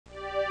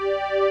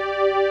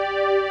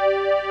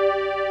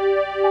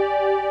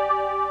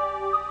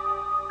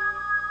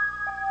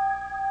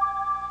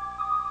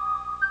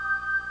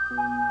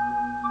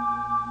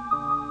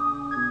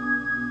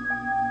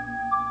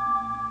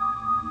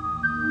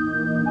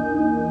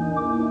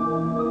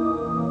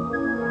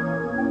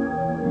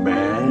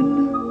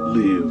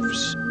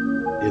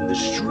the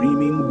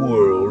streaming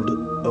world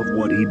of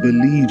what he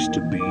believes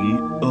to be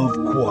of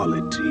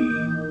quality.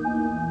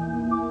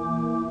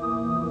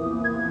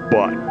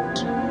 But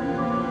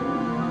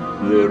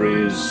there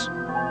is,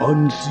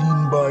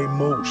 unseen by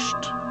most,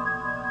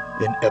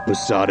 an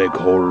episodic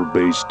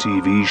horror-based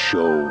TV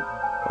show.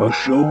 A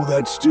show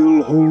that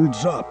still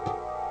holds up.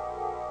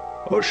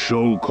 A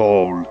show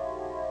called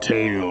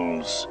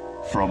Tales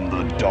from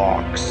the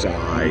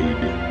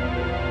Darkside.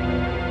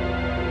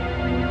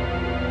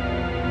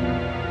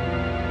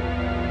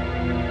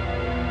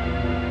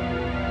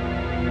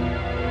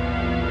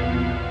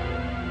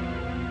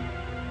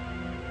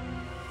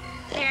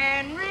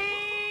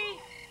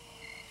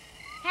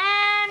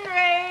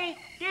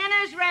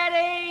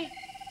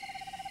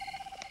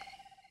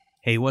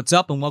 Hey, what's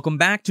up, and welcome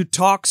back to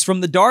Talks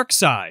from the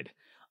Darkside.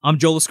 I'm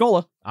Joe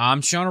Lascola.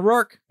 I'm Sean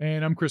O'Rourke.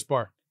 And I'm Chris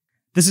Bahr.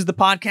 This is the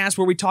podcast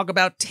where we talk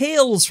about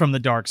Tales from the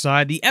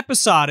Darkside, the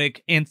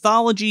episodic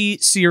anthology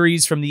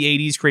series from the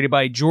 80s created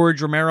by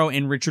George Romero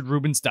and Richard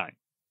Rubenstein.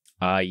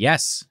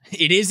 Yes,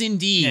 it is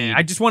indeed. Yeah,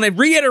 I just want to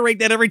reiterate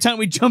that every time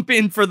we jump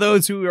in for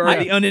those who are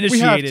the uninitiated. We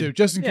have to,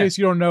 just in case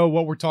you don't know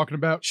what we're talking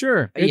about.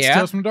 Sure. It's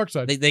Tales from the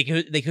Darkside.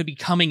 They could be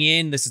coming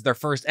in. This is their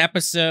first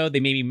episode. They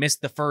maybe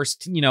missed the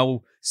first,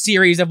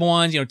 series of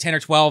ones, 10 or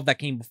 12 that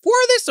came before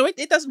this, so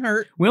it doesn't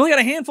hurt. We only got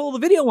a handful of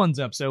the video ones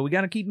up, so we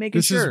got to keep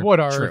making sure. This is what,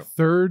 our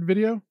third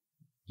video?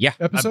 Yeah.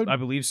 Episode? I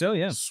believe so,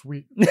 yeah.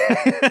 Sweet.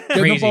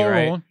 Crazy,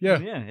 right? Rolling. Yeah.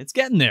 Yeah, it's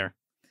getting there.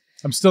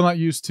 I'm still not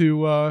used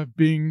to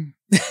being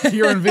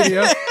here on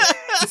video.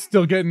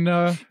 Still getting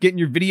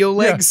your video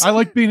legs. Yeah, I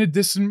like being a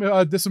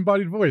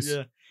disembodied voice.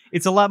 Yeah.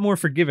 It's a lot more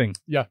forgiving.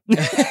 Yeah.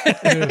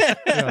 It is.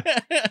 Yeah.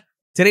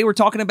 Today we're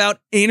talking about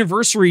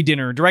Anniversary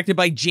Dinner, directed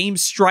by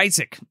James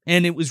Strycek,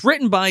 and it was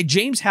written by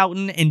James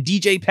Houghton and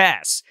DJ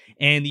Pass,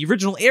 and the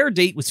original air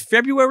date was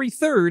February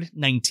 3rd,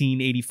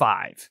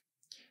 1985.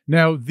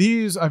 Now,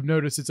 these, I've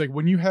noticed, it's like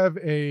when you have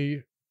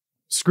a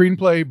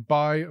screenplay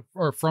by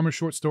or from a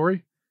short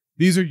story,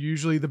 these are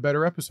usually the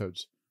better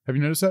episodes. Have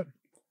you noticed that?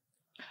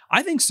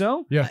 I think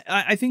so. Yeah.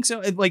 I think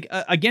so. Like,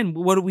 again,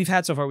 what we've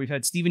had so far? We've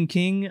had Stephen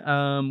King.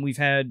 Have we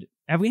had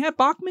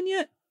Bachman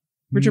yet?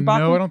 Richard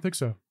Bachman? No, I don't think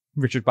so.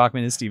 Richard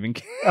Bachman is Stephen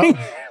King. Oh.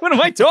 What am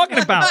I talking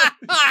about?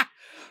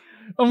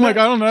 I'm like,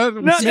 I don't know.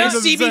 No,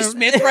 Stevie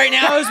Smith right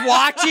now is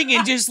watching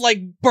and just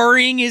like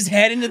burying his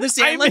head into the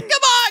sand. Like,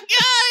 come on,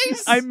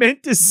 guys! I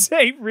meant to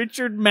say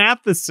Richard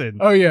Matheson.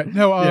 Oh yeah,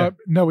 no,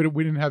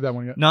 we didn't have that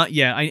one yet. Not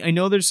yet. I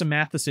know there's some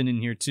Matheson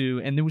in here too,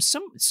 and there was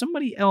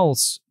somebody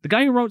else, the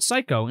guy who wrote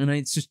Psycho, and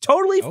it's just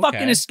totally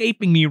fucking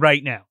escaping me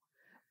right now.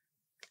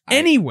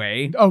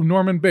 Anyway,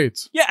 Norman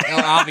Bates. Yeah,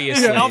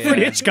 obviously, Alfred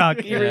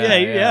Hitchcock.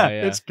 Yeah.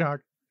 Hitchcock.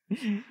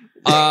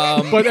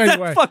 But anyway,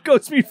 that fuck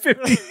cost me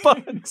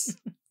 $50.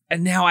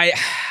 And now I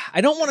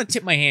don't want to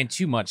tip my hand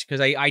too much because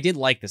I did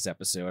like this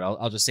episode.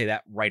 I'll just say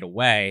that right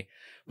away.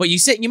 But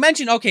you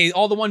mentioned, okay,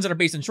 all the ones that are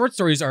based on short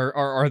stories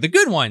are the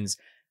good ones.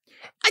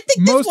 I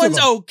think this one's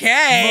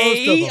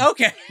okay. Most of them.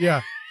 Okay.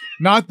 Yeah.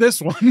 Not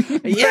this one.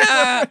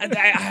 Yeah.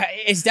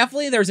 It's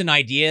definitely, there's an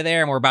idea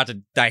there and we're about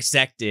to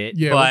dissect it.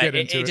 Yeah, but we'll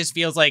get into it just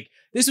feels like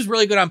this was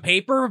really good on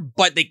paper,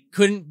 but they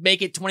couldn't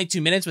make it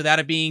 22 minutes without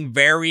it being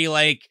very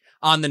like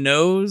on the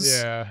nose.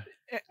 Yeah.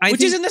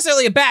 Which isn't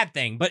necessarily a bad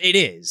thing, but it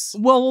is.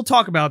 Well, we'll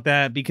talk about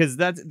that because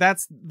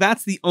that's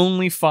the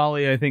only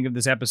folly I think of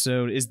this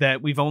episode is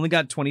that we've only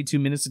got 22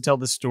 minutes to tell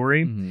the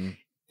story. Mm-hmm.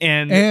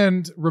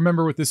 And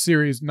remember with this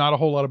series, not a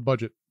whole lot of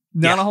budget.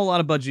 Not a whole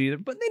lot of budget either,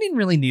 but they didn't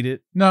really need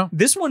it. No.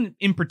 This one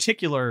in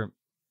particular,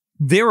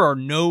 there are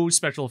no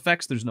special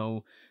effects. There's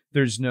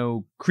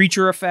no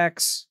creature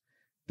effects.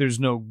 There's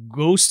no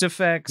ghost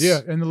effects. Yeah,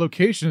 and the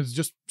location is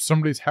just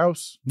somebody's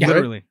house. Yeah. Right?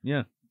 Literally,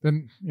 yeah.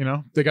 Then,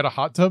 they got a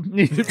hot tub.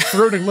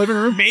 Throw it in the living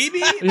room.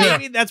 Maybe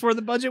that's where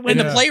the budget went.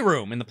 In the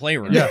playroom.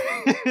 Yeah.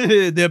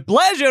 The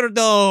Pleasure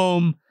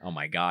Dome. Oh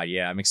my God,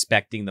 yeah. I'm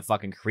expecting the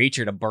fucking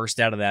creature to burst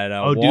out of that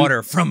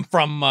water from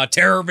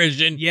Terror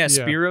Vision. Yeah,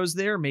 Spiro's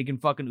there making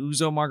fucking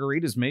ouzo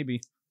margaritas,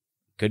 maybe.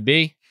 Could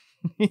be.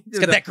 He's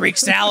got that Greek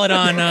salad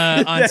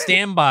on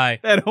standby.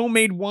 That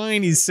homemade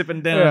wine he's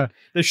sipping down. Yeah.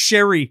 The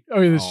sherry. Oh,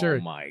 yeah, the sherry.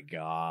 Oh my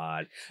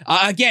God.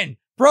 Again,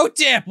 pro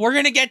tip, we're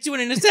going to get to it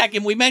in a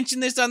second. We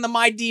mentioned this on the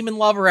My Demon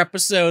Lover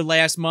episode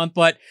last month,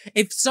 but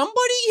if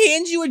somebody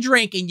hands you a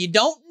drink and you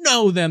don't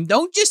know them,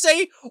 don't just say,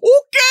 okay,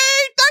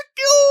 thank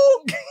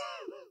you.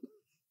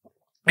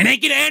 It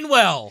ain't going to end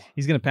well.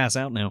 He's going to pass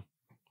out now.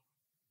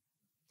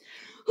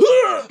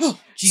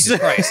 Jesus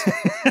Christ.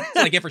 That's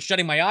what I get for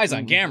shutting my eyes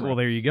on camera. Well,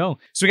 there you go.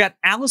 So we got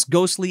Alice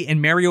Ghostley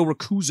and Mario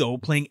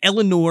Roccuzzo playing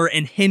Elinor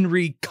and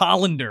Henry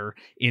Colander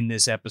in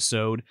this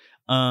episode.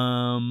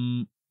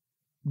 What's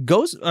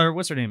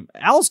her name?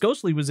 Alice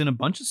Ghostley was in a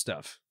bunch of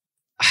stuff.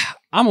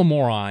 I'm a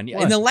moron.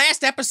 What? In the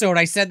last episode,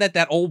 I said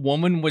that old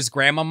woman was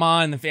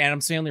Grandmama in the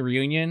Addams Family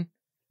reunion.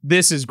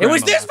 This is Grandmama.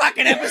 It was this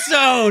fucking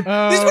episode.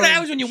 This is what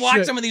happens when you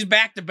watch some of these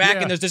back to back,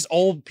 and there's just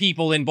old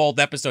people in both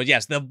episodes.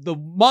 Yes, the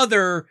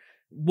mother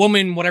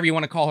woman, whatever you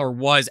want to call her,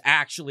 was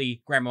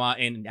actually Grandma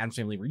in Addams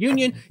Family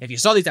Reunion. If you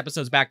saw these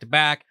episodes back to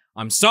back,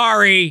 I'm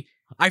sorry.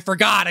 I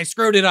forgot. I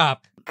screwed it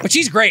up. But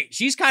she's great.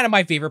 She's kind of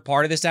my favorite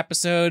part of this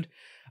episode.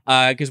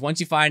 Because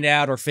once you find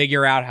out or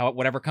figure out how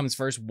whatever comes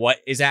first, what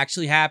is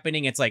actually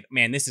happening, it's like,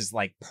 man, this is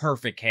like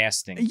perfect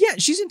casting. Yeah,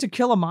 she's into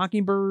Kill a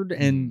Mockingbird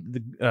and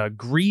the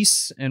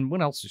Grease, and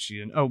what else is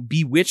she in? Oh,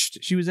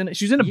 Bewitched. She was in it.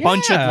 She was in a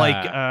bunch of like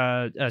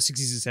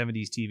 60s and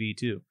 70s TV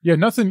too. Yeah,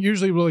 nothing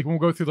usually like we'll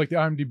go through like the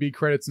IMDb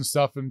credits and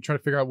stuff and try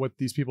to figure out what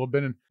these people have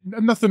been in.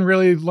 Nothing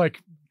really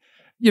like,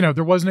 you know,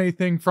 there wasn't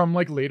anything from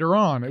like later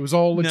on. It was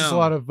all like, just a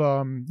lot of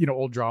you know,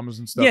 old dramas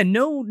and stuff. Yeah,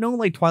 no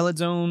like Twilight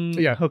Zone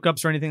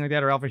hookups or anything like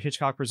that, or Alfred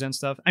Hitchcock Presents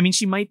stuff. I mean,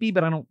 she might be,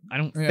 but I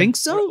don't think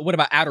so. What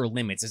about Outer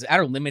Limits? Is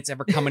Outer Limits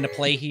ever come into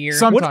play here?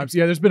 Sometimes,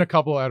 yeah. There's been a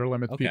couple of Outer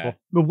Limits people.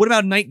 But what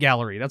about Night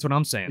Gallery? That's what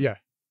I'm saying. Yeah.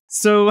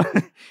 So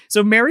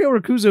Mario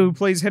Roccuzzo, who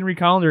plays Henry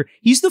Colander,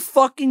 he's the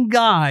fucking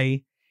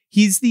guy.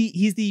 He's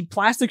the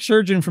plastic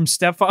surgeon from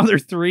Stepfather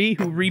 3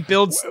 who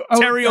rebuilds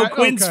Terry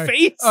O'Quinn's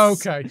face.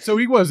 Okay, so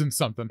he wasn't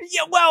something.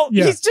 Yeah, well,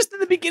 he's just in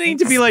the beginning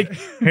to be like,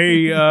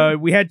 hey,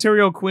 we had Terry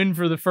O'Quinn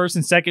for the first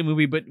and second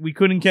movie, but we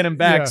couldn't get him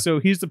back, so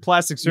he's the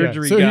plastic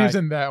surgery guy. So he's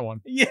in that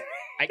one. Yeah.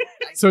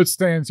 So it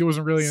stands. He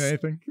wasn't really in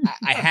anything.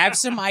 I have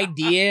some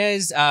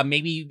ideas.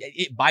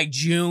 Maybe by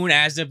June,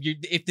 as of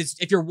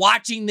if you're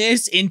watching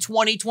this in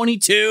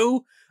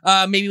 2022,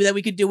 maybe that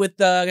we could do with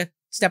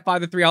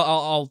Stepfather 3.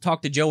 I'll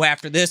talk to Joe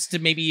after this to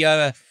maybe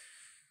I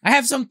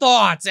have some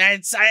thoughts.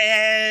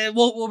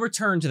 We'll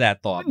return to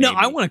that thought. No,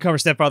 maybe. I want to cover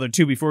Stepfather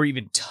 2 before we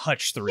even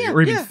touch 3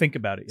 or even think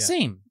about it. Yeah.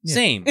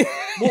 Same.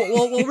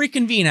 We'll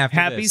reconvene after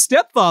Happy this.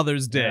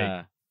 Stepfather's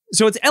Day.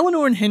 So it's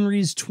Eleanor and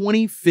Henry's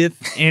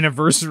 25th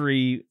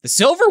anniversary. The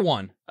silver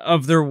one.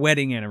 Of their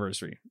wedding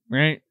anniversary,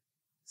 right?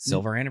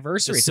 Silver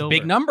anniversary. It's silver. a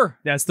big number.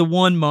 That's the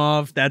one,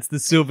 Mauve. That's the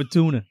silver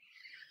tuna.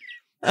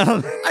 I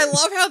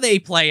love how they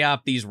play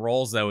up these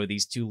roles, though, with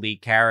these two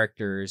lead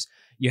characters.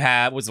 You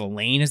have, was it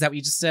Elaine? Is that what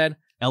you just said?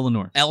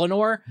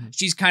 Eleanor.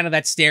 She's kind of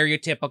that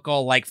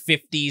stereotypical, like,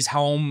 50s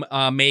home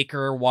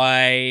maker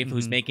wife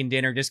who's making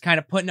dinner, just kind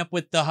of putting up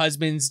with the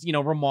husband's, you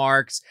know,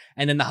 remarks.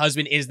 And then the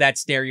husband is that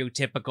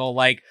stereotypical,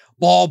 like,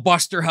 ball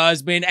buster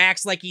husband,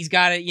 acts like he's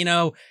got it, you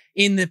know,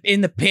 in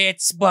the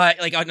pits, but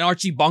like an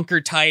Archie Bunker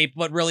type,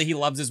 but really he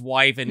loves his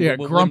wife. And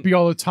grumpy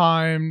all the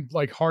time,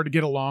 like hard to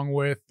get along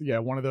with. Yeah,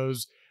 one of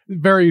those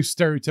very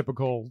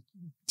stereotypical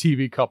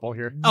TV couple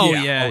here. Oh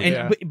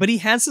yeah. But he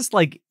has this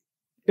like,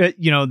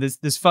 you know,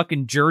 this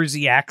fucking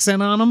Jersey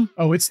accent on him.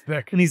 Oh, it's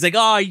thick. And he's like,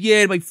 oh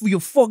yeah, like you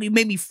fucking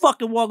made me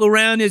fucking walk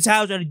around this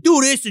house and do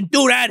this and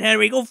do that,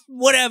 Henry. Go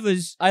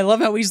whatever's. I love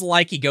how he's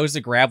like, he goes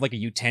to grab like a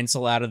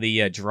utensil out of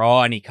the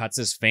drawer and he cuts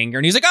his finger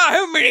and he's like,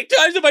 how many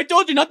times have I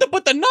told you not to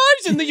put the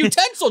knives in the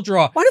utensil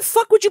drawer? Why the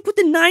fuck would you put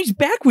the knives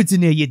backwards in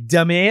there, you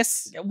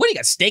dumbass? What, do you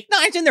got steak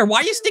knives in there?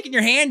 Why are you sticking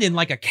your hand in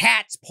like a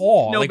cat's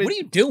paw? What are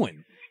you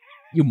doing?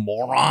 You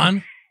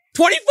moron.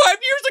 25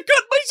 years to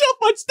cut myself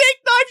on steak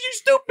knives, you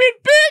stupid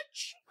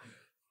bitch!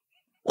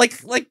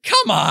 Like,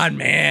 come on,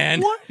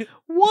 man.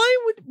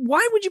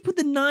 Why would you put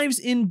the knives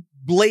in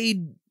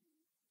blade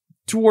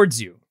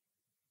towards you?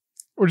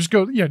 Or just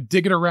go,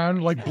 digging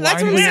around like blindly.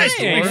 That's what I'm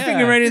saying.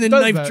 Finger right in the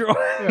knife drawer.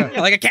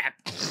 Yeah, like a cat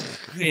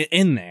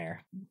in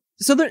there.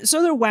 So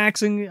they're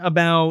waxing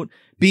about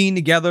being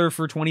together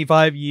for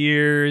 25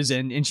 years,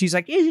 and she's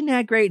like, isn't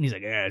that great? And he's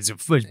like, yeah, it's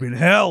been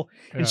hell.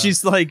 Yeah. And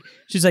she's like,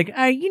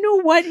 you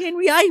know what,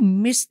 Henry? I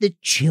miss the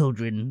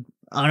children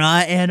on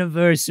our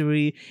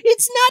anniversary.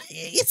 It's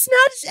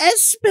not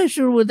as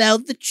special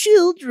without the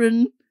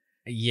children.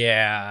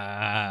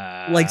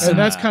 Yeah. And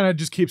that's kind of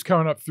just keeps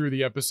coming up through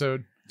the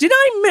episode. Did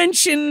I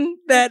mention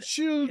that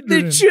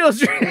the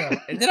children? Yeah.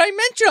 Did I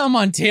mention I'm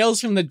on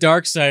Tales from the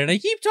Darkside? And I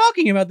keep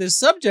talking about this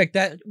subject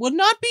that will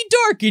not be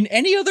dark in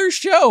any other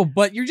show,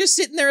 but you're just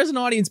sitting there as an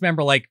audience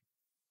member like,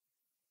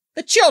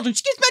 the children.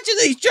 She keeps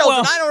mentioning these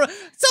children. I don't know.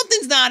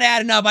 Something's not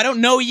adding up. I don't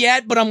know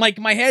yet, but I'm like,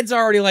 my head's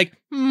already like,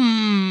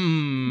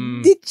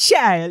 The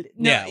child.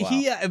 No,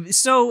 yeah,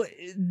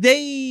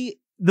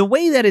 the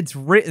way that it's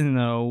written,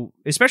 though,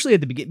 especially at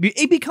the beginning,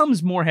 it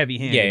becomes more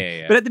heavy-handed.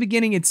 Yeah. But at the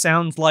beginning, it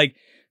sounds like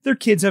their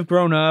kids have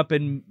grown up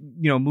and,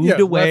 moved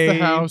away. Left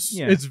the house.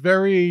 Yeah. It's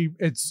very,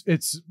 it's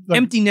like,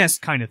 empty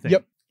nest kind of thing.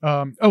 Yep.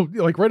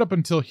 Like right up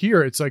until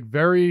here, it's like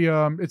very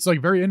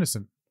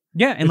innocent.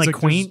 Yeah, and like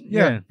quaint.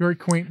 Yeah, very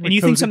quaint. And you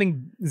think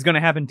something is going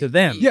to happen to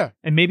them. Yeah.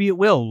 And maybe it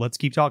will. Let's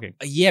keep talking.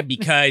 Yeah,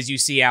 because you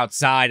see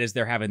outside as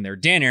they're having their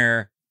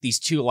dinner, these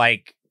two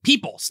like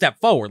people step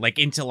forward, like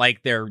into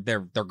like their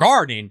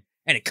garden.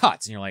 And it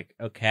cuts, and you're like,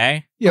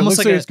 okay. Yeah, almost it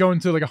looks like it's going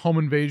to like a home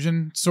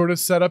invasion sort of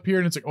setup here,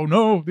 and it's like, oh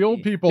no, the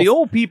old people. The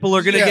old people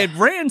are going to get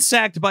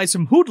ransacked by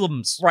some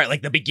hoodlums. Right,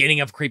 like the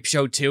beginning of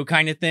Creepshow 2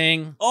 kind of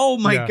thing. Oh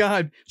my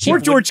God. Poor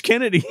George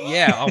Kennedy.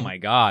 Yeah, oh my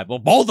God. Well,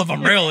 both of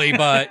them really,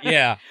 but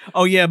yeah.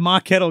 Oh yeah, Ma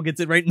Kettle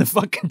gets it right in the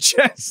fucking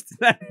chest.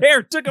 That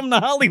hair took him to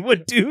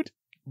Hollywood, dude.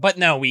 But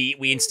no, we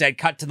instead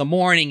cut to the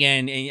morning,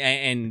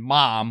 and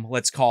Mom,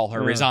 let's call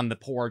her, is on the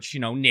porch,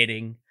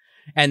 knitting.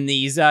 And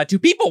these two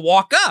people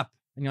walk up.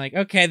 And you're like,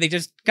 okay, they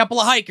just a couple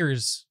of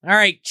hikers. All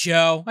right,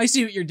 Joe, I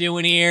see what you're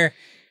doing here.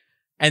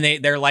 And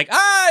they're like,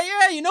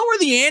 yeah, you know where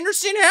the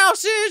Anderson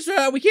house is?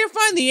 We can't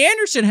find the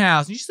Anderson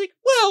house. And she's like,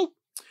 well,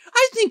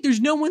 I think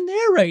there's no one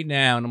there right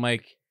now. And I'm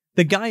like,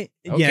 The guy,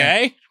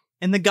 okay. yeah.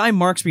 And the guy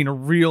Mark's being a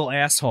real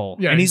asshole.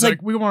 Yeah, and he's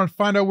like, we want to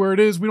find out where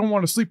it is. We don't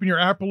want to sleep in your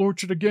apple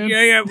orchard again.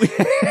 yeah.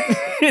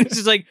 And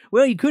she's like,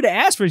 well, you could have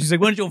asked for it. She's like,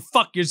 why don't you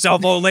fuck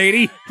yourself, old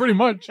lady? Pretty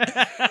much.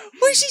 Well,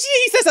 he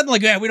says something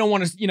like, yeah, we don't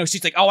want to,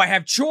 she's like, oh, I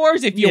have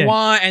chores if you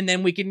want, and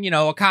then we can,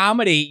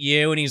 accommodate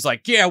you. And he's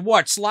like, yeah,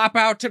 what, slop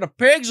out to the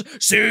pigs?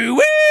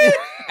 Suey!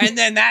 And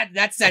then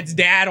that sets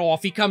Dad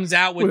off. He comes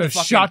out with the a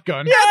fucking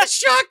shotgun. Yeah, the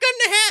shotgun,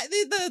 the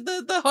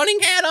hat, the hunting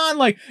hat on.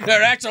 Like,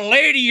 that's a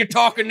lady you're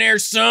talking there,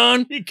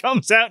 son. He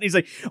comes out and he's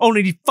like,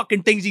 only these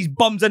fucking things these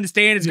bums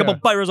understand is a couple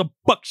barrels of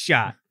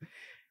buckshot.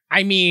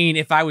 I mean,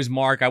 if I was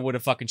Mark, I would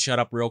have fucking shut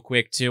up real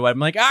quick, too. I'm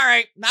like, all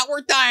right, not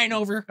worth dying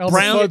over.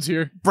 Brown's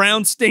here.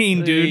 Brown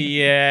stain, dude.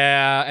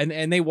 Yeah,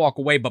 and they walk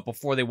away, but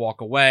before they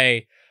walk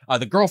away,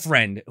 the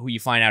girlfriend, who you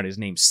find out is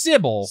named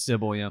Sybil.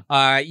 Sybil,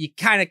 yeah. You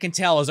kind of can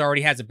tell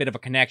already has a bit of a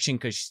connection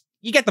because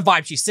you get the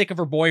vibe she's sick of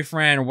her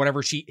boyfriend or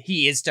whatever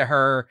he is to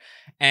her.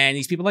 And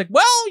these people are like,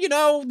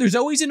 well, there's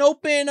always an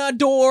open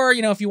door.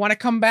 If you want to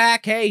come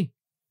back, hey,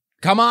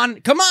 come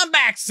on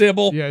back,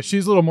 Sybil. Yeah,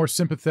 she's a little more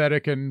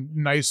sympathetic and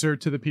nicer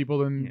to the people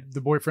than the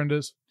boyfriend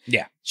is.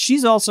 Yeah.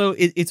 She's also,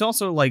 it's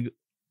also like,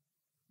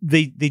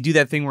 they do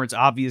that thing where it's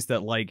obvious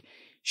that like,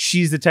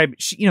 she's the type,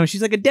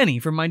 she's like a Denny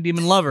from My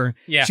Demon Lover.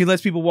 Yeah. She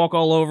lets people walk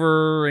all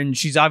over, and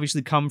she's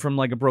obviously come from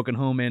like a broken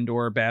home and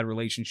or a bad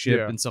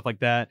relationship and stuff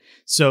like that.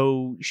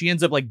 So she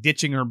ends up like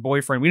ditching her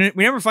boyfriend. We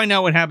never find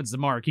out what happens to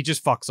Mark. He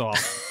just fucks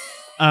off.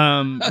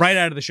 Right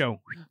out of the show.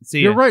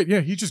 See You're right.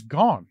 Yeah, he's just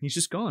gone. He's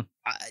just gone.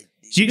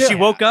 She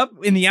woke up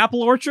in the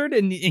apple orchard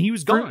and he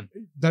was gone.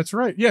 That's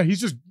right. Yeah,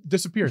 he's just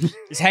disappeared.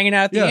 He's hanging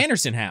out at the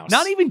Anderson house.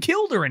 Not even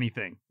killed or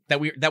anything.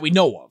 That we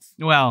know of.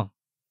 Well,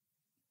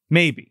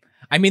 maybe.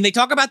 I mean, they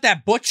talk about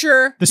that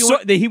butcher.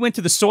 He went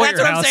to the Sawyer house.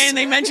 That's what I'm saying.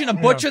 They mentioned a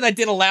butcher that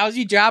did a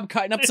lousy job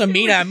cutting up some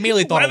meat. I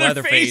immediately thought of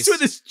Leatherface with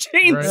his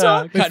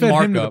chainsaw. Right. They cutting fed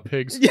Mark him to up. the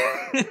pigs.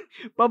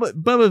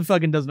 Bubba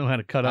fucking doesn't know how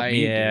to cut up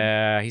meat.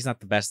 Yeah, he's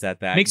not the best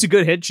at that. Makes a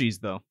good head cheese,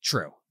 though.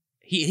 True.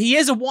 He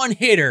is a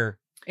one-hitter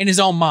in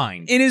his own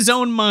mind. In his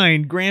own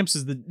mind, Gramps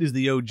is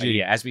the OG.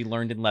 Yeah, as we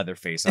learned in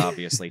Leatherface,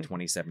 obviously,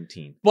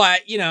 2017.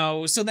 But,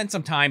 so then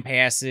some time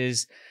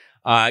passes.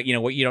 What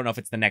you don't know if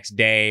it's the next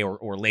day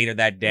or later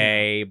that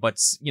day, but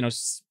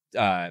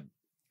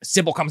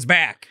Sybil comes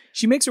back.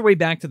 She makes her way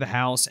back to the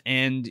house,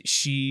 and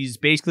she's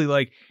basically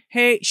like,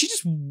 "Hey," she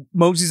just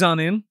moseys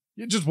on in.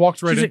 It just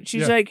walks right in.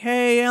 She's like,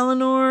 "Hey,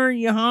 Eleanor,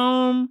 you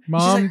home?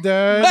 Mom,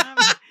 Dad."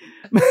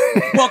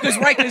 Well,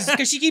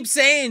 because she keeps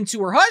saying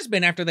to her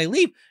husband after they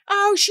leave,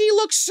 "Oh, she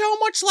looks so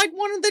much like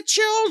one of the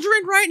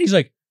children, right?" And he's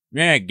like,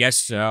 "Yeah, I guess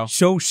so."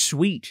 So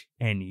sweet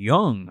and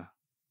young.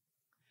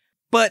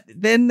 But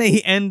then they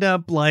end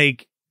up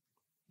like,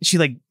 she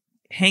like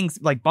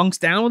bunks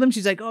down with him.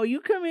 She's like, "Oh, you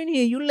come in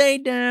here, you lay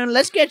down.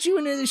 Let's get you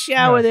into the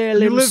shower there,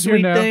 little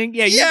sweet thing.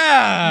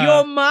 Yeah,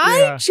 you're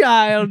my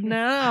child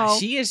now."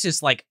 She is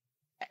just like,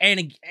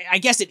 and I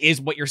guess it is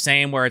what you're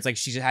saying, where it's like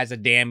she has a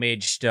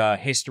damaged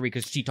history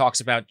because she talks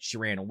about she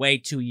ran away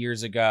 2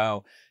 years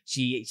ago.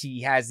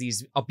 She has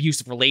these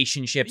abusive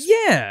relationships.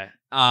 Yeah.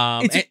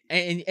 And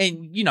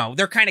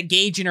they're kind of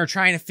gauging her,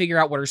 trying to figure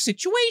out what her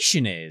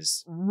situation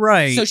is.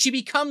 Right. So she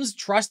becomes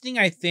trusting,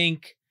 I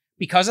think,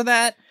 because of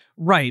that.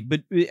 Right.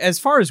 But as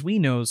far as we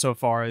know so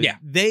far,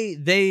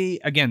 they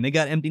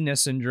got empty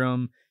nest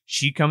syndrome.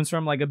 She comes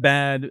from like a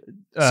bad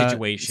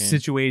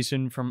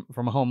situation from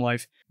a home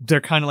life. They're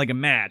kind of like a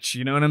match,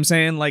 you know what I'm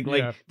saying? Like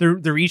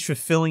they're each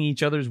fulfilling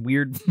each other's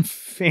weird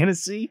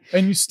fantasy.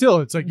 And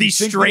it's like these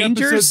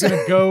strangers the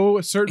gonna go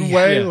a certain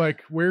way.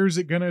 Like where's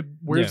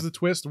the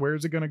twist? Where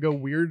is it gonna go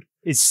weird?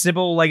 Is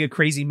Sybil like a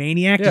crazy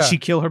maniac? Did she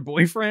kill her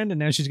boyfriend and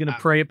now she's gonna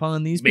prey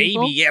upon these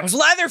people? Maybe. Yeah, it was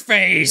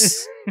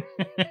Leatherface.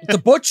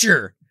 The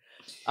butcher.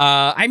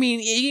 I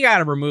mean, you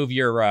gotta remove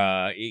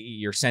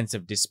your sense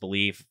of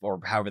disbelief, or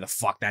however the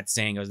fuck that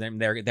saying goes.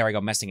 There I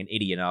go, messing an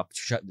idiot up.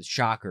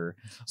 Shocker.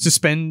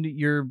 Suspend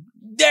your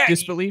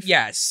disbelief?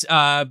 Yes,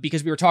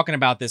 because we were talking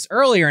about this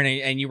earlier,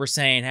 and you were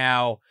saying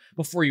how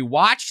before you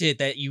watched it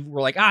that you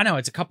were like, no,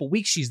 it's a couple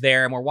weeks she's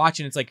there, and we're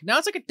watching. It's like, no,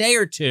 it's like a day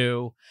or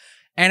two.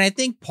 And I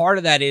think part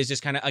of that is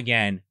just kind of,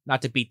 again,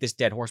 not to beat this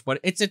dead horse, but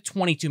it's a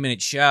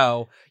 22-minute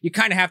show. You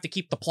kind of have to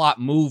keep the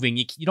plot moving.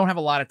 You don't have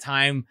a lot of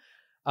time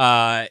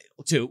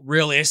to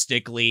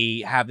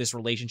realistically have this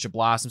relationship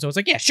blossom. So it's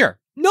like, yeah, sure.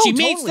 No, she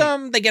meets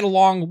them, they get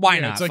along. Why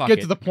not? It's like,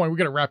 get to the point. We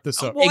got to wrap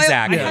this up. Well,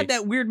 exactly. I had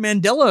that weird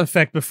Mandela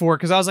effect before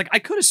because I was like, I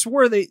could have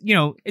swore they,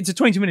 it's a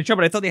 22-minute show,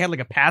 but I thought they had like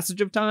a passage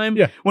of time.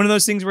 Yeah. One of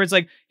those things where it's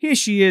like, here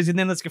she is, and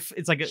then it's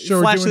like a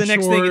flash to the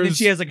next thing, and then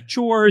she has like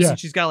chores, and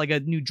she's got like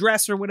a new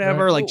dress or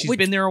whatever. Like she's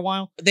been there a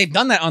while. They've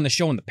done that on the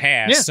show in the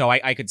past, so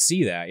I could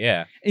see that.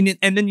 Yeah. And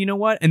then you know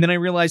what? And then I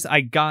realized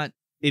I got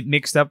it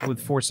mixed up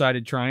with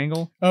Four-Sided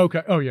Triangle.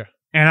 Okay. Oh yeah.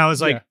 And I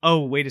was like,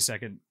 oh, wait a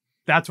second.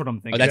 That's what I'm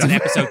thinking. Oh, that's of. an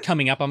episode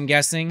coming up, I'm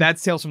guessing.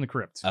 That's Tales from the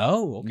Crypt.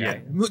 Oh,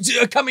 okay.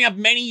 Coming up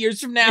many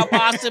years from now,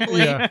 possibly.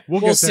 Yeah,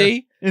 we'll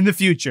see. In the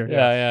future.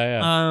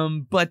 Yeah.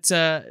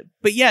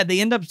 But yeah, they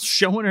end up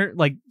showing her,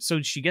 like,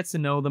 so she gets to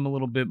know them a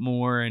little bit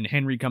more, and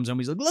Henry comes home.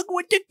 He's like, look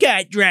what the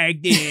cat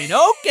dragged in.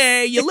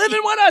 Okay, you're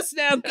living with us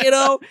now,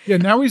 kiddo. Yeah,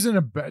 now he's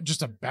in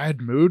just a bad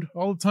mood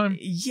all the time.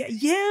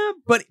 Yeah,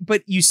 but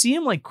you see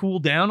him like cool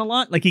down a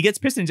lot. Like he gets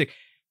pissed and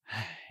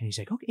he's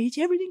like, okay,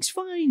 everything's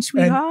fine,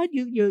 sweetheart.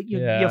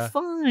 You're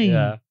fine.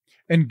 Yeah.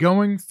 And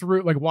going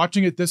through, like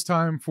watching it this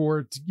time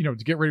to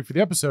get ready for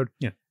the episode.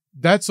 Yeah.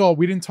 That's all.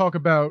 We didn't talk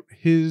about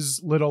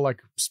his little like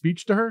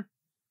speech to her,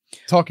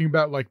 talking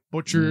about like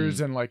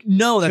butchers and like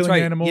no, that's killing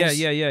right. animals.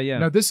 Yeah.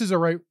 Now this is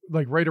right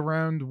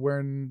around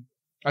when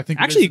I think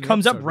actually it it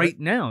comes episode, up right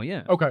now.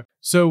 Yeah. Okay.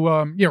 So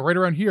right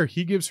around here,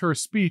 he gives her a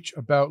speech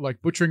about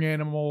like butchering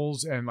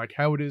animals and like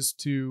how it is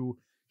to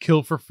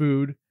kill for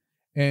food,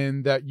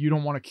 and that you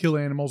don't want to kill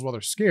animals while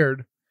they're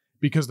scared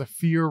because the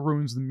fear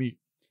ruins the meat.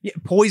 Yeah,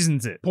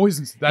 poisons it.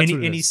 Poisons. That's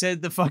and he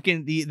said the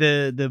fucking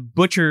the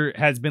butcher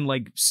has been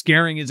like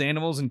scaring his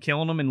animals and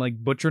killing them and like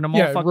butchering them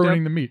all fucked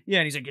ruining up. the meat. Yeah,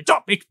 and he's like,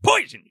 it's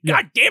poison. Yeah.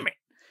 God damn it.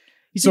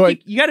 He's So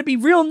like, you got to be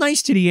real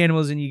nice to the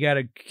animals, and you got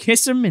to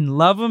kiss them and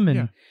love them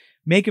and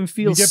make them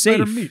feel You get safe.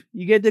 better meat.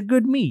 You get the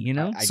good meat, you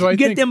know. So I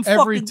get think them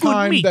every fucking good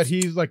time meat. that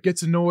he like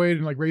gets annoyed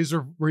and like raises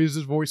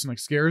his voice and like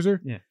scares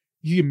her, Yeah.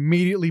 he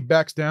immediately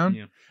backs down.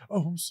 Yeah.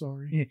 Oh, I'm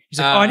sorry. Yeah. He's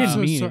like, oh, I didn't So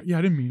mean sorry. it. Yeah,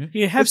 I didn't mean it.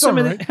 Yeah, have It's some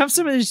all of right. have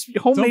some of this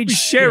homemade be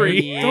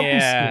sherry.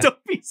 scared.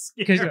 Don't be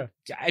scared.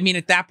 Yeah. I mean,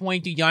 at that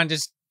point, do you want to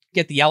just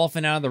get the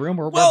elephant out of the room?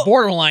 We're Well,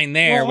 borderline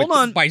there hold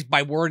on.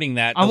 by wording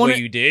that I the wanna- way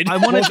you did. I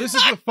want Well, to. this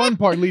is the fun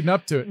part leading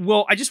up to it.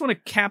 Well, I just want to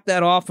cap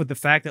that off with the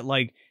fact that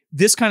like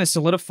this kind of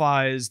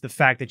solidifies the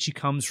fact that she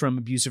comes from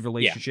abusive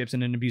relationships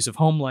and an abusive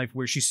home life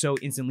where she's so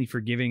instantly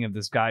forgiving of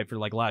this guy for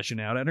like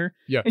lashing out at her.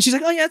 Yeah. And she's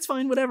like, oh yeah, it's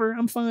fine, whatever.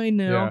 I'm fine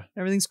now. Yeah.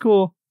 Everything's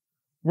cool.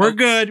 We're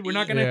good. We're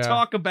not going to Yeah.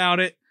 talk about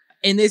it.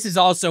 And this is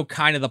also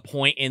kind of the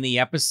point in the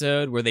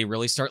episode where they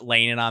really start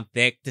laying it on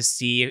thick to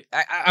see.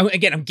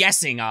 Again, I'm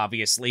guessing,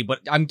 obviously, but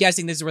I'm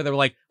guessing this is where they're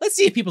like, let's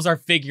see if people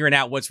start figuring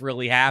out what's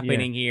really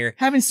happening here.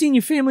 Haven't seen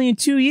your family in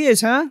 2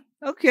 years, huh?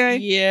 Okay.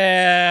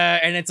 Yeah,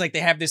 and it's like they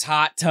have this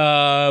hot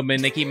tub,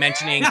 and they keep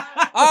mentioning,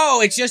 oh,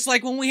 it's just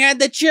like when we had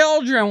the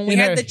children, when we In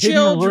had a the hidden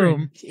children.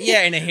 room.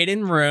 Yeah, in a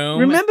hidden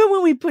room. Remember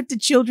when we put the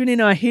children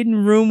in our hidden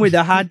room with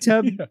a hot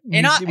tub?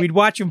 And We'd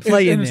watch them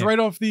play in and it's there. right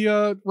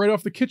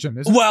off the kitchen,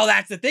 isn't it? Well,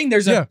 that's the thing.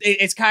 There's Yeah.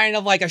 it's kind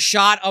of like a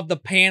shot of the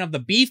pan of the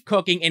beef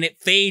cooking, and it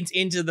fades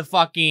into the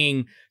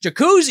fucking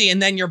jacuzzi,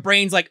 and then your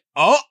brain's like,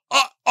 oh,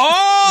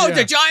 Yeah.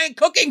 the giant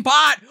cooking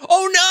pot.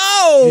 Oh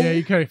no! Yeah,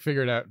 you kind of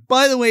figure it out.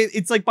 By the way,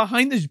 it's like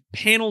behind this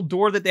panel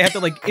door that they have to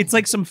like. It's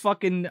like some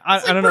fucking I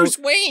don't Bruce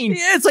know. Wayne.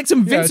 Yeah, it's like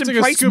some Yeah, it's Vincent like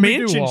a Price Scooby-Doo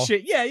mansion wall.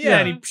 shit. Yeah. Yeah.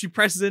 And she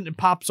presses it and it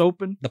pops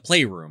open. The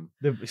playroom.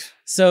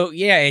 So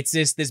yeah, it's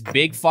this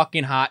big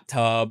fucking hot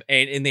tub,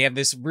 and they have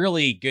this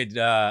really good.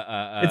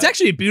 It's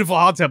actually a beautiful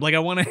hot tub. Like I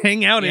want to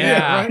hang out in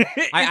Yeah.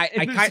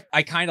 it.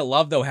 I kind of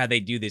love though how they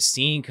do this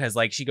scene because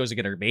like she goes to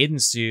get her bathing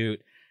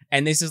suit.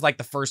 And this is like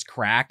the first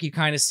crack you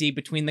kind of see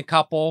between the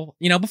couple.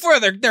 You know, before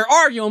they're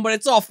arguing, but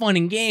it's all fun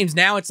and games.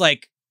 Now it's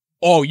like,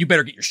 oh, you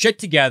better get your shit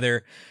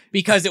together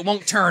because it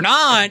won't turn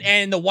on.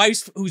 And the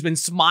wife who's been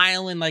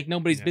smiling like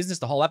nobody's business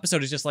the whole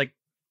episode is just like,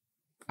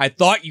 I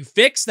thought you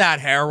fixed that,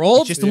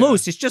 Harold. It's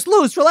just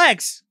loose.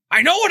 Relax.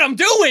 I know what I'm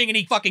doing. And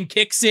he fucking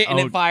kicks it and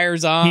it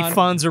fires on. He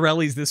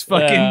Fonzarelli's this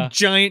fucking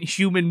giant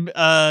human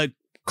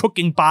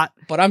cooking pot.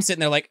 But I'm sitting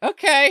there like,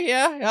 okay,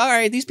 yeah, all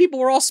right. These people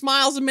were all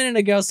smiles a minute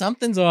ago.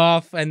 Something's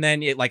off. And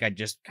then, like I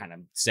just kind of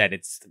said,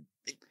 it's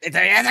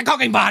a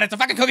cooking pot. It's a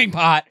fucking cooking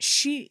pot.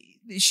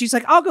 She's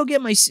like, I'll go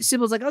get my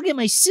Sybil's like, I'll get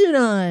my suit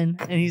on.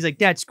 And he's like,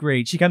 that's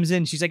great. She comes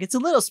in. She's like, it's a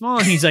little small.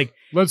 And he's like,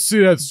 Let's see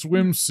that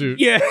swimsuit.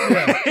 yeah.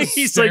 Just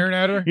he's like, staring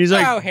at her. he's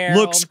like, Oh, Harold.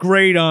 looks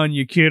great on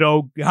you,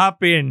 kiddo.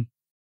 Hop in.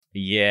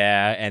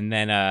 Yeah, and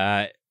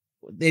then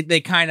they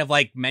kind of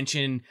like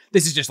mention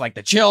this is just like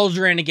the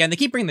children again. They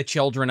keep bringing the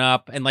children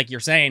up, and like you're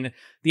saying,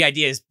 the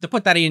idea is to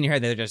put that in your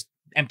head. They're just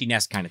empty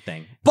nest kind of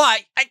thing.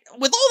 But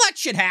with all that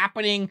shit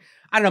happening,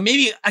 I don't know.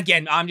 Maybe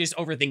again, I'm just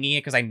overthinking it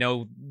because I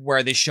know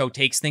where this show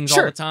takes things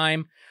all the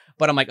time.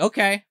 But I'm like,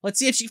 okay, let's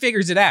see if she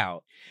figures it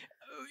out.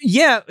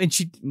 Yeah, and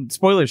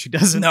spoiler, she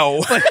doesn't.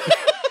 No.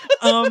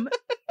 But,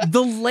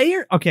 the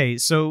layer. Okay,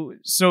 so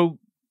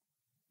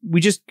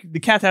the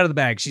cat's out of the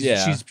bag.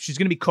 She's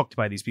gonna be cooked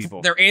by these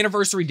people. Their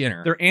anniversary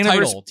dinner. Their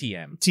anniversary Title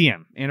TM.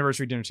 TM,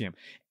 anniversary dinner TM.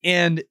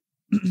 And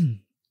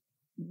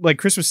like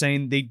Chris was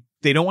saying,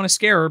 they don't want to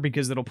scare her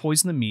because it'll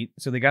poison the meat,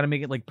 so they got to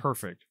make it like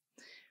perfect.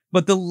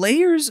 But the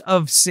layers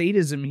of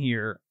sadism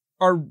here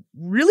are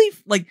really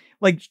like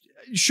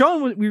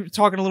Sean. We were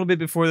talking a little bit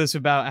before this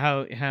about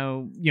how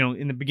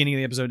in the beginning of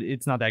the episode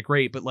it's not that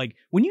great, but like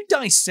when you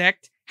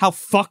dissect how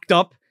fucked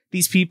up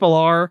these people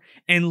are,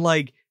 and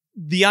like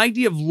the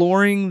idea of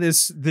luring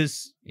this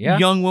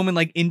young woman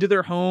like into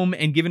their home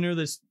and giving her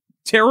this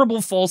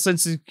terrible false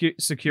sense of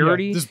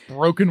security. Yeah, this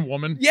broken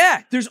woman.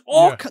 Yeah, there's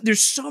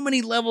there's so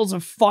many levels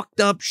of fucked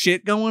up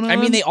shit going on. I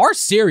mean, they are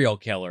serial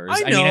killers.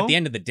 I mean, know. at the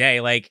end of the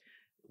day, like,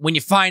 when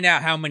you find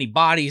out how many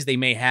bodies they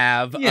may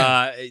have,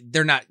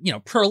 they're not,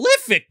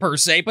 prolific per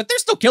se, but they're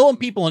still killing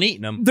people and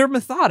eating them. They're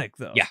methodic,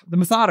 though. Yeah. They're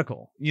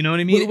methodical. You know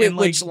what I mean?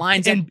 Which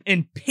lines up...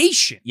 And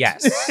patient.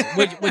 Yes.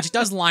 which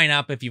does line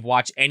up if you've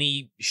watched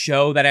any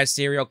show that has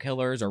serial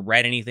killers or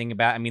read anything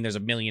about. I mean, there's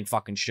a million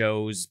fucking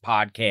shows,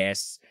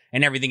 podcasts,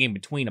 and everything in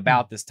between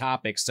about this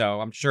topic.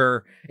 So I'm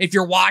sure if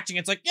you're watching,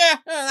 it's like,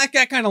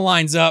 that kind of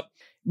lines up.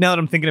 Now that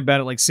I'm thinking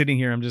about it, like sitting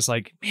here, I'm just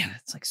like, man,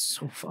 it's like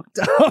so fucked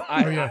up.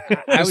 I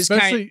was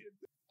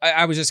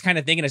just kind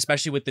of thinking,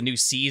 especially with the new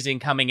season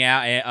coming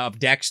out of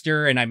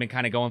Dexter, and I've been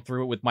kind of going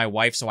through it with my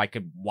wife so I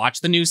could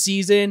watch the new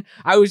season.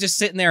 I was just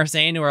sitting there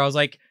saying to her, I was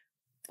like,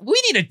 we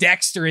need a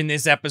Dexter in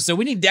this episode.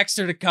 We need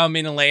Dexter to come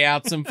in and lay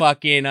out some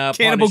fucking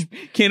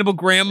cannibal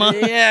grandma.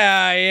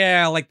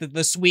 Yeah, like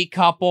the sweet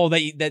couple that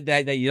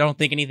you don't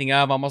think anything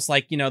of, almost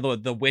like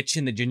the witch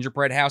in the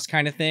gingerbread house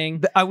kind of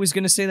thing. I was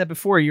gonna say that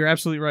before. You're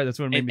absolutely right. That's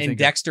what it made me think. And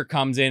Dexter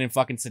comes in and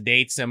fucking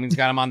sedates him. He's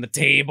got him on the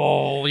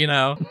table. Where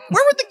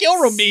would the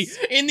kill room be?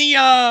 In the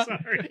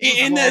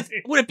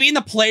would it be in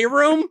the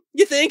playroom?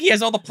 You think he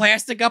has all the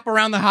plastic up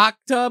around the hot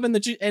tub and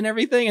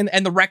everything,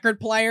 and the record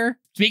player?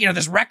 Speaking of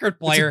this record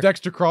player, it's a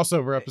Dexter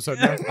crossover episode,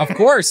 man. Of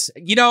course.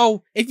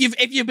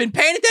 If you've been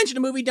paying attention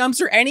to Movie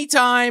Dumpster,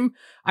 anytime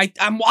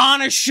I'm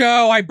on a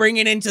show, I bring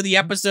it into the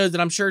episodes,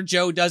 and I'm sure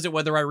Joe does it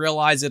whether I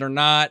realize it or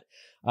not.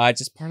 It's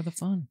just part of the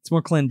fun. It's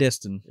more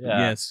clandestine. Yeah.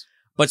 Yes.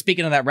 But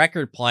speaking of that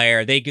record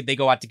player, they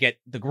go out to get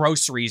the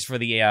groceries for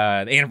the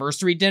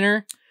anniversary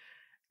dinner.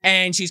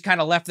 And she's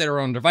kind of left at her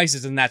own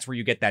devices, and that's where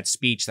you get that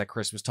speech that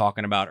Chris was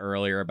talking about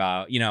earlier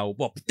about,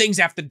 things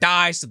have to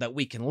die so that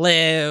we can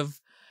live.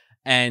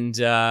 And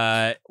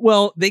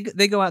well, they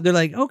go out. They're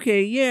like,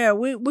 okay, yeah,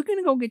 we're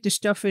gonna go get the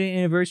stuff for the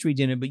anniversary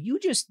dinner, but you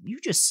just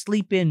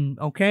sleep in,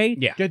 okay?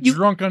 Yeah, get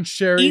drunk on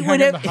sherry,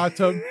 hang in the hot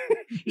tub,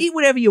 eat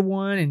whatever you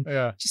want, and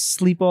just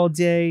sleep all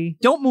day.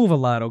 Don't move a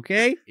lot,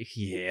 okay?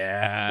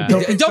 Yeah.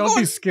 Don't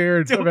be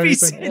scared. Don't be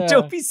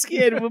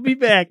scared. We'll be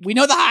back. We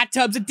know the hot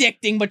tub's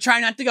addicting, but try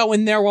not to go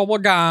in there while we're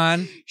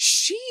gone.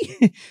 She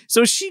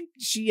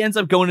ends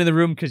up going to the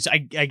room because I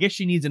guess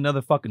she needs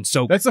another fucking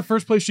soak. That's the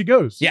first place she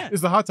goes. Yeah,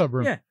 is the hot tub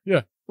room.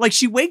 Yeah. Like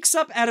she wakes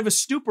up out of a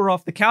stupor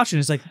off the couch and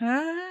is like,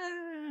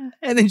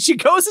 and then she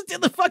goes into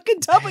the fucking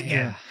tub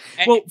again.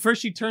 Well,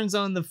 first she turns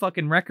on the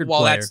fucking record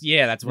player.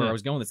 That's where I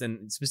was going with this.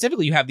 And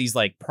specifically, you have these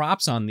like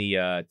props on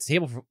the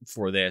table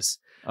for this.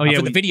 Oh yeah,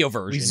 for the video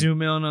version. We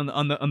zoom in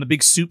on the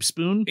big soup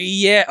spoon.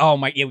 Yeah. Oh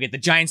my. Yeah, we get the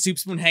giant soup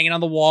spoon hanging on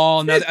the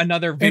wall.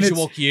 Another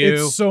visual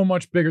cue. It's so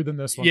much bigger than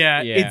this one.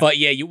 Yeah. But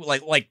yeah, you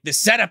like the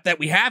setup that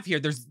we have here.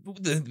 There's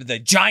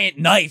the giant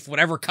knife,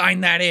 whatever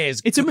kind that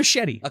is. It's a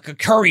machete, like a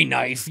curry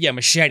knife. Yeah,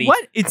 machete.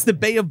 What? It's the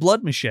Bay of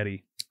Blood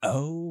machete.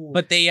 Oh.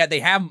 But they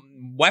have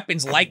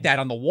weapons like that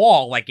on the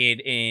wall, like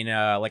in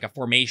like a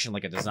formation,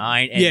 like a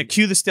design. And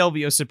cue the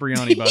Stelvio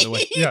Cipriani, by the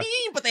way. Yeah.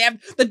 But they have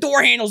the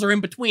door handles are in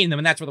between them,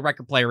 and that's where the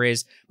record player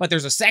is. But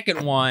there's a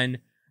second one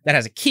that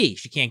has a key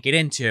she can't get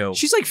into.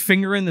 She's like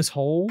fingering this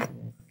hole.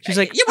 She's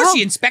like, was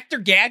she Inspector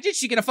Gadget?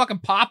 She gonna fucking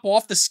pop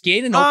off the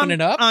skin and open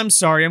it up? I'm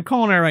sorry, I'm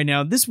calling her right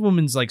now. This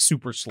woman's like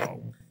super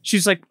slow.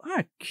 She's like,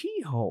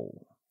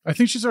 keyhole. I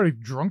think she's already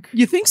drunk.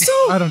 You think so?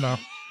 I don't know.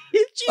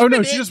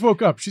 She just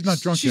woke up. She's not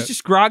drunk yet. She's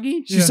just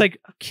groggy. She's like,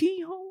 a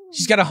keyhole.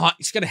 She's got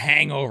a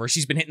hangover.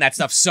 She's been hitting that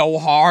stuff so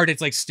hard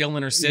it's like still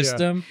in her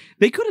system. Yeah.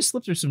 They could have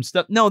slipped her some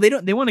stuff. No, they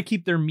don't. They want to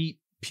keep their meat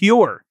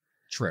pure.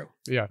 True.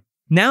 Yeah.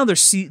 Now they're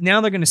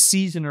going to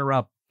season her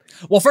up.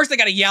 Well, first they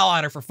got to yell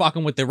at her for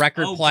fucking with the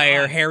record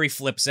player. God. Harry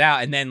flips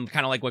out, and then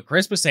kind of like what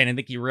Chris was saying, I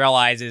think he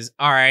realizes,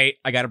 all right,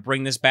 I got to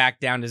bring this back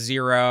down to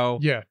 0.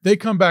 Yeah, they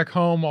come back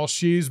home while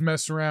she's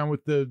messing around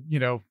with the,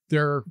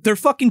 their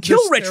fucking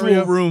kill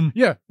ritual room.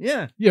 Yeah,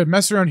 yeah,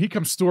 mess around. He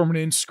comes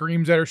storming in,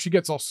 screams at her. She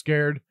gets all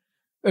scared,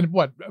 and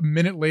a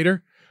minute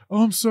later,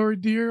 oh, I'm sorry,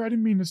 dear. I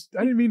didn't mean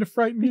to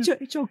frighten you.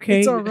 It's okay.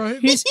 It's all right.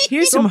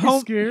 Here's some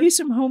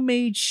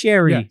homemade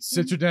sherry. Yeah,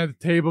 sits her down at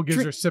the table,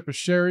 gives her a sip of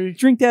sherry.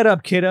 Drink that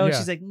up, kiddo. Yeah.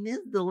 She's like, this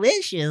is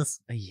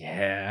delicious.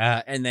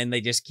 Yeah, and then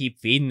they just keep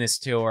feeding this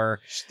to her.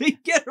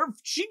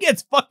 She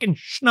gets fucking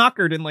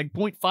schnockered in like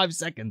 0.5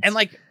 seconds. And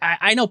like,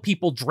 I know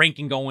people drink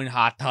and go in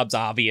hot tubs.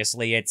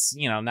 Obviously, it's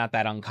not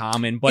that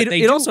uncommon, but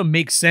it also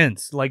makes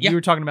sense. Like we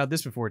were talking about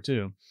this before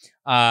too.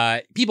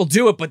 People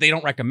do it, but they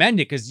don't recommend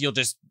it because you'll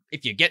just,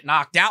 if you get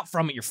knocked out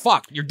from it, you're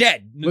fucked. You're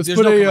dead. Let's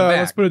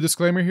put a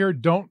disclaimer here.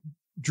 Don't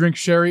drink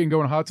sherry and go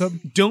in a hot tub.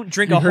 Don't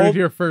drink you heard it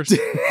here first.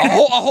 a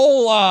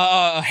whole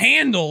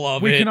handle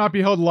of it. We cannot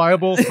be held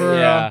liable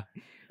for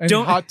any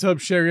hot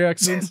tub sherry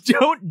accidents.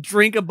 Don't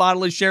drink a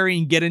bottle of sherry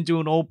and get into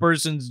an old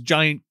person's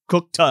giant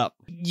cook tub.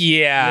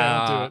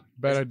 Yeah. Don't do it.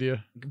 Bad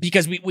idea.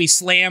 Because we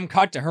slam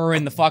cut to her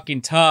in the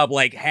fucking tub,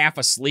 like half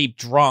asleep,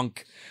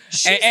 drunk.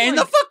 And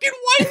the fucking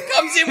wife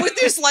comes in with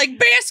this like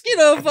basket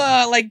of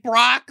like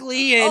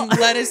broccoli and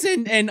lettuce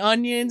and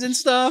onions and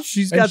stuff.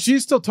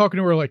 She's still talking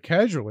to her like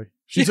casually.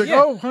 She's like,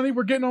 oh, honey,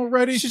 we're getting all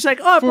ready. She's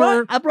like,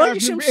 oh, I brought you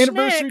some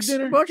anniversary snacks.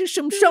 dinner. I brought you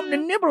something to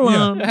nibble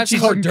on.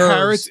 She's putting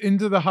carrots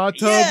into the hot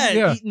tub.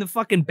 Yeah, eating the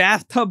fucking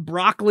bathtub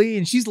broccoli,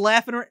 and she's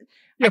laughing.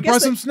 Yeah,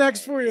 brought some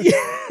snacks for you.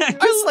 Yeah,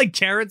 just like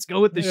carrots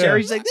go with the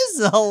sherry. She's like, this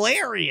is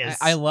hilarious.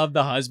 I love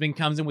the husband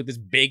comes in with this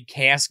big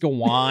cask of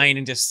wine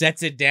and just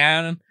sets it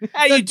down.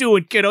 How you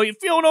doing, kiddo? You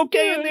feeling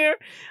okay in there?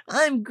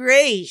 I'm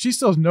great. She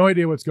still has no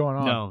idea what's going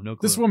on. No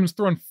clue. This woman's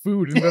throwing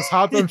food in this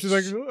hot tub. She's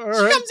like, all right.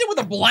 She comes in with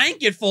a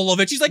blanket full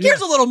of it. She's like,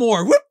 here's a little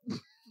more.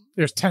 Whoop.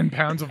 There's 10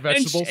 pounds of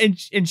vegetables.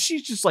 And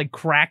she's just like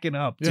cracking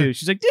up, too. Yeah.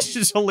 She's like, this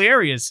is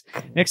hilarious.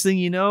 Next thing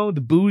you know,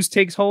 the booze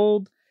takes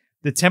hold.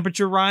 The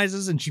temperature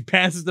rises and she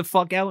passes the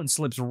fuck out and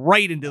slips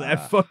right into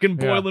that fucking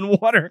boiling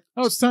water.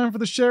 Oh, it's time for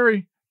the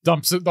sherry.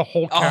 Dumps it, the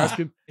whole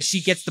casket.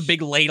 She gets the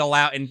big ladle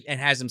out and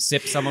has him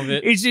sip some of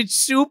it. Is it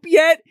soup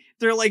yet?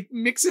 They're like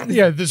mixing.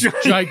 This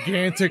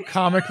gigantic,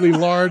 comically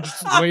large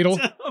ladle.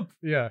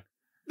 Yeah.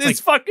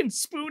 This fucking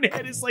spoon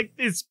head is like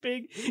this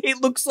big.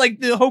 It looks like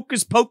the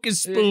Hocus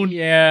Pocus spoon.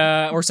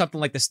 Yeah. Or something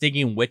like the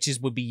Stygian witches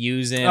would be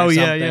using. Oh,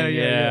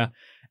 yeah.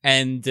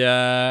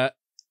 And,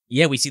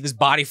 yeah, we see this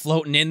body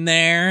floating in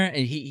there,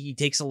 and he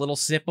takes a little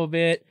sip of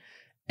it.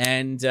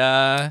 And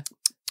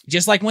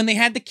just like when they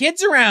had the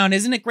kids around,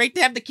 isn't it great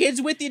to have the kids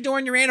with you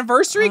during your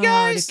anniversary,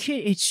 guys?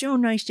 It's so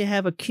nice to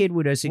have a kid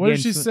with us again. What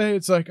did she say?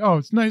 It's like, oh,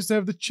 it's nice to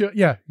have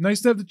the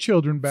nice to have the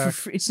children back.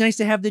 It's nice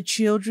to have the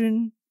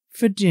children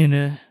for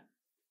dinner.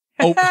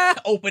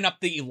 Open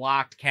up the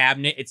locked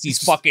cabinet. It's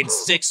these fucking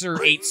 6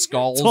 or 8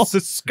 skulls. It's all the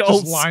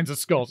skulls. Just lines of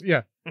skulls.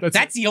 Yeah.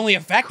 That's the only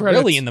effect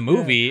really in the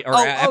movie or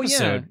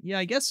episode. Yeah,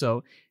 I guess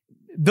so.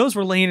 Those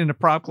were laying in a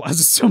prop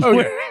closet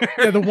somewhere. Oh,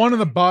 yeah. The one on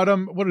the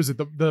bottom, what is it?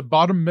 The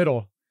bottom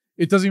middle.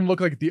 It doesn't even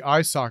look like the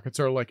eye sockets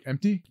are like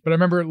empty. But I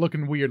remember it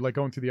looking weird, like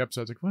going through the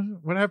episodes. Like,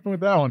 what happened with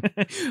that one?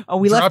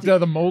 We dropped out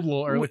of the mold a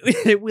little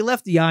early. We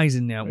left the eyes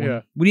in that one.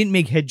 Yeah. We didn't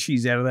make head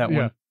cheese out of that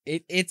one.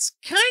 It's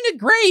kind of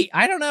great.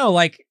 I don't know.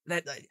 Like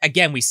that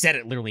again, we said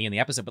it literally in the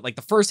episode, but like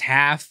the first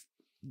half,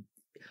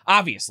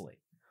 obviously,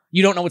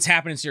 you don't know what's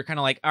happening, so you're kind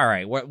of like, all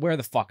right, where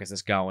the fuck is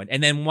this going?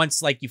 And then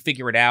once like you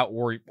figure it out,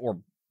 or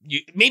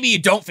maybe you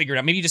don't figure it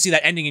out, maybe you just see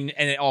that ending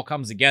and it all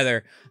comes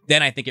together,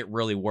 then I think it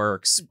really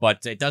works.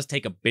 But it does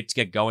take a bit to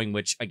get going,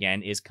 which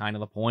again is kind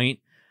of the point.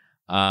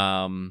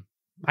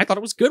 I thought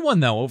it was a good one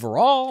though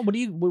overall. What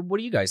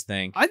do you guys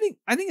think? I think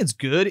it's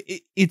good.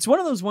 It's one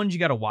of those ones you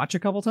got to watch a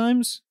couple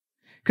times.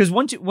 Because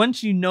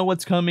once you know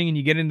what's coming and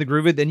you get in the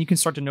groove of it, then you can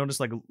start to notice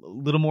like a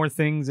little more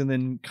things, and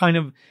then kind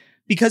of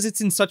because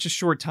it's in such a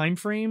short time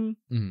frame,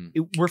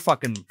 we're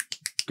fucking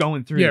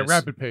going through. Yeah, this.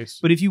 Rapid pace.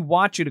 But if you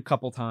watch it a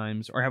couple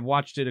times or have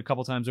watched it a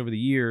couple times over the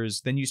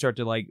years, then you start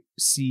to like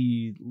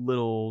see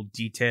little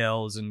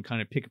details and kind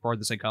of pick apart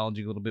the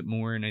psychology a little bit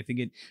more. And I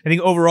think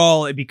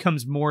overall it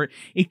becomes more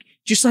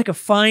just like a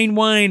fine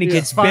wine. It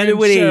gets better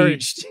with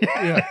aged.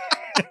 Yeah.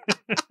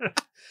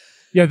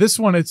 Yeah, this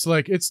one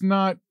it's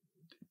not.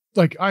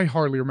 Like, I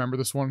hardly remember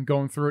this one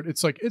going through it.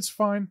 It's like, it's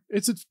fine.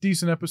 It's a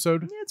decent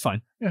episode. Yeah, it's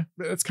fine. Yeah,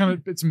 it's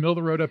a middle of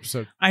the road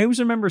episode. I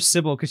always remember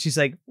Sybil because she's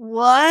like,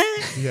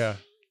 what? Yeah.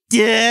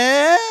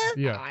 Yeah.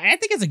 Yeah. I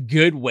think it's a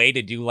good way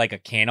to do like a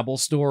cannibal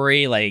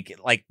story, like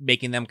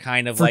making them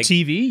kind of for like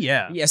TV.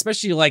 Yeah. Yeah.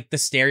 Especially like the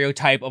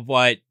stereotype of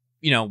what,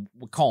 we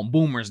call them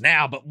boomers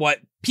now, but what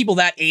people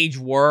that age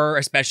were,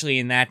 especially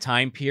in that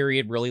time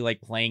period, really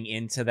like playing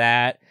into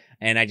that.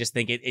 And I just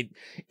think it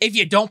if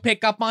you don't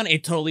pick up on it,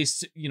 it totally,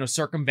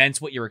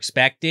 circumvents what you're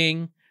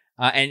expecting.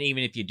 And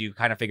even if you do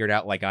kind of figure it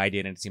out like I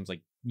did, and it seems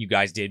like you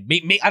guys did.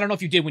 I don't know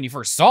if you did when you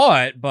first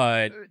saw it,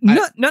 but...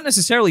 Not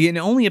necessarily. And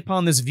only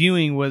upon this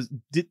viewing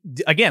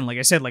again, like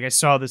I said, I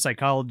saw the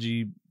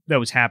psychology that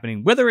was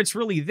happening. Whether it's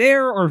really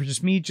there or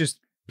just me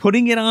just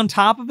putting it on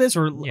top of this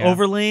or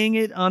overlaying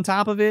it on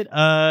top of it,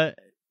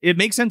 it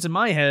makes sense in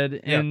my head.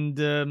 Yeah.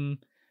 And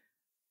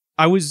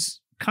I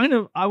was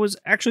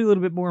actually a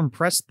little bit more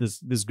impressed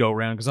this go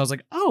around because I was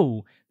like,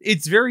 oh,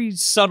 it's very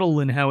subtle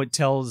in how it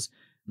tells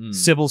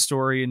Sybil's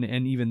story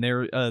and even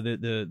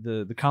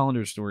the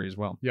Colander story as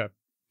well. Yeah,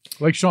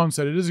 like Sean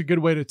said, it is a good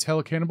way to tell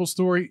a cannibal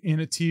story in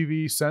a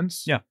TV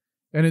sense. Yeah,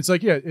 and it's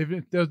like, if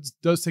it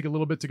does take a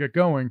little bit to get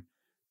going,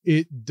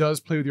 it does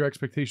play with your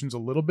expectations a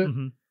little bit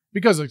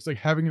because it's like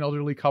having an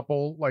elderly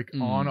couple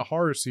on a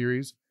horror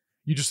series.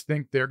 You just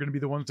think they're going to be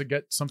the ones to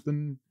get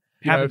something.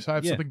 Have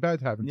something bad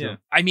happen to them.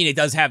 I mean, it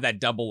does have that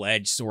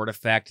double-edged sword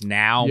effect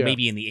now. Yeah.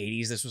 Maybe in the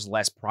 80s this was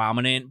less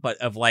prominent, but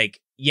of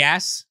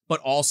yes, but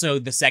also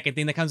the second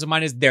thing that comes to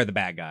mind is they're the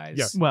bad guys.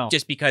 Yeah. Well,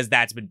 just because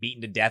that's been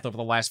beaten to death over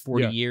the last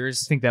 40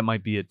 years. I think that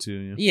might be it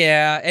too.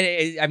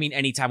 Yeah. I mean,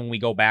 anytime when we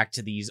go back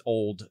to these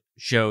old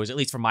shows, at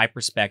least from my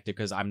perspective,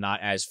 because I'm not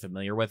as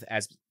familiar with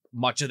as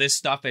much of this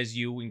stuff as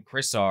you and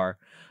Chris are,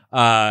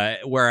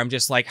 where I'm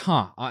just like,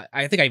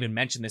 I think I even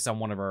mentioned this on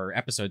one of our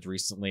episodes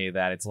recently,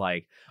 that it's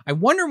like, I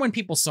wonder when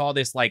people saw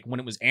this, when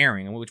it was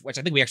airing, which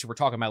I think we actually were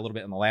talking about a little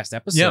bit in the last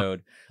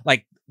episode,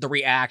 the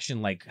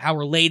reaction, how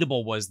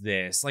relatable was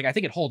this? I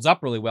think it holds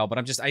up really well, but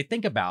I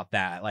think about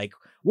that.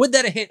 Would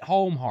that have hit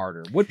home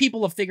harder? Would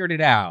people have figured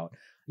it out?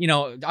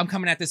 I'm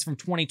coming at this from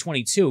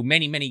 2022,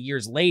 many, many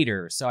years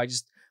later. So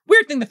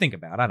weird thing to think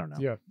about. I don't know.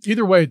 Yeah.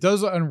 Either way, it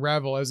does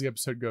unravel as the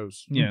episode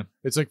goes. Yeah.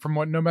 It's like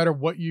no matter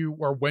what you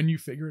or when you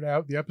figure it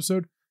out, the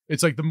episode,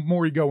 it's like the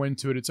more you go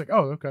into it, it's like,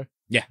 oh, okay.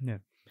 Yeah. Yeah.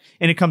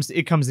 And it comes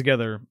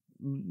together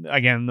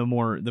again the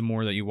more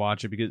that you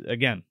watch it, because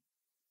again,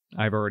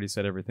 I've already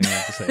said everything I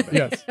have to say about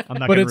Yes. I'm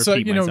not But going to it's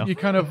repeat like, myself. you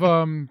kind of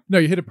no,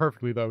 you hit it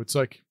perfectly though. It's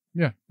like,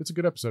 yeah, it's a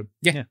good episode.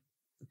 Yeah.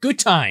 Good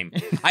time.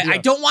 I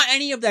don't want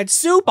any of that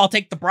soup. I'll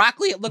take the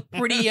broccoli. It looked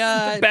pretty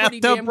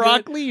bathtub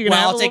broccoli. You're gonna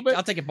have a little bit?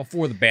 I'll take it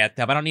before the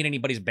bathtub. I don't need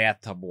anybody's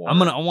bathtub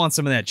water. I want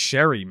some of that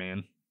sherry,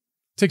 man.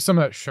 Take some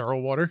of that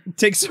Cheryl water.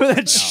 Take some of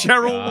that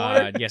Cheryl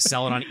water. Yeah,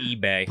 sell it on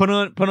eBay. Put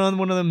on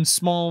one of them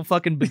small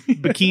fucking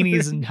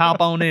bikinis and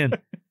hop on in.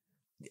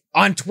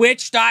 On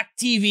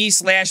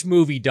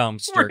twitch.tv/movie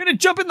dumpster. We're gonna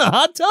jump in the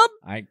hot tub.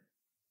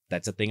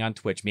 That's a thing on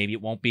Twitch. Maybe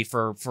it won't be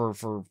for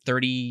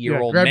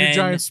 30-year-old grab men. your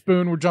giant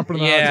spoon. We're jumping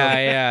in the hot tub.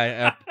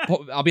 Yeah.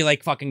 I'll be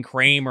like fucking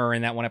Kramer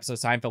in that one episode of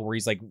Seinfeld where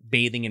he's like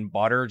bathing in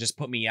butter. Just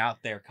put me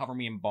out there, cover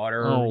me in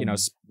butter. Oh.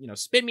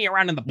 Spin me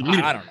around in the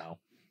pot. I don't know.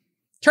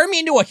 Turn me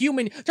into a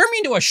human. Turn me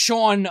into a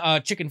Sean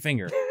chicken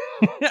finger.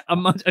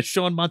 a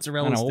Sean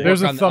mozzarella stick.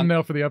 There's a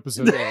thumbnell for the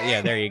episode.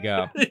 Yeah, there you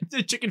go.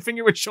 The chicken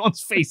finger with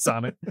Sean's face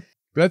on it.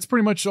 That's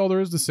pretty much all there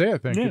is to say, I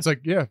think. Yeah. It's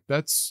like,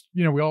 that's,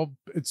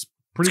 it's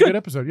pretty good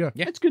episode. Yeah.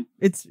 Yeah, it's good.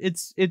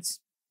 It's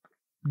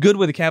good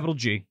with a capital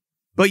G.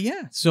 But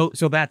yeah, so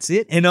that's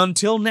it. And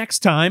until next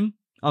time,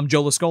 I'm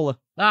Joe Lascola.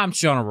 I'm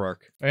Sean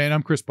O'Rourke. And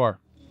I'm Chris Bahr.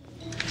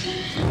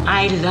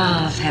 I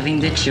love having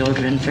the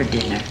children for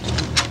dinner.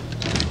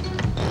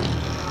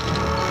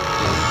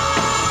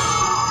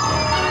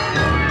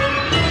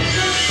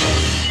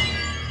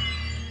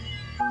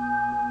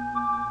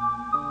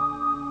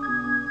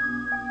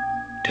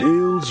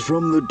 Tales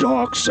from the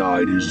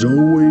Darkside is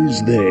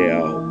always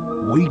there,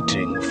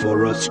 waiting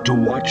for us to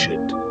watch it,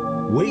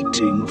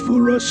 waiting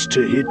for us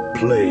to hit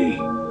play.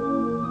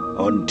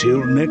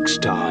 Until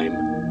next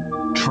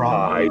time,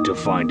 try to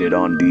find it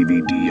on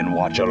DVD and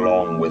watch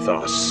along with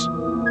us.